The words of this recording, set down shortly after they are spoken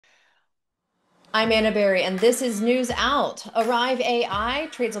I'm Anna Berry, and this is News Out. Arrive AI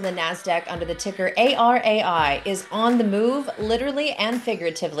trades on the Nasdaq under the ticker ARAI, is on the move, literally and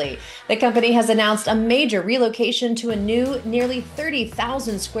figuratively. The company has announced a major relocation to a new, nearly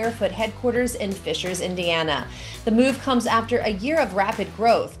 30,000 square foot headquarters in Fishers, Indiana. The move comes after a year of rapid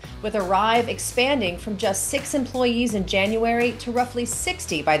growth, with Arrive expanding from just 6 employees in January to roughly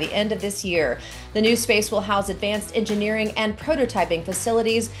 60 by the end of this year. The new space will house advanced engineering and prototyping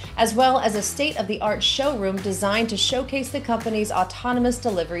facilities, as well as a state-of-the-art showroom designed to showcase the company's autonomous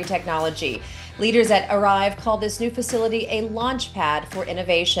delivery technology. Leaders at Arrive call this new facility a launch pad for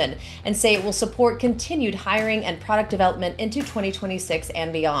innovation and say it will support continued hiring and product development into 2026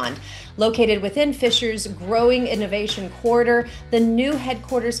 and beyond. Located within Fishers' growing innovation corridor, the new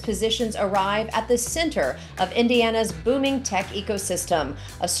headquarters positions Arrive at the center of Indiana's booming tech ecosystem,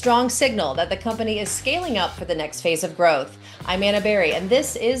 a strong signal that the company is scaling up for the next phase of growth. I'm Anna Berry, and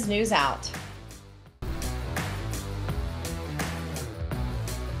this is News Out.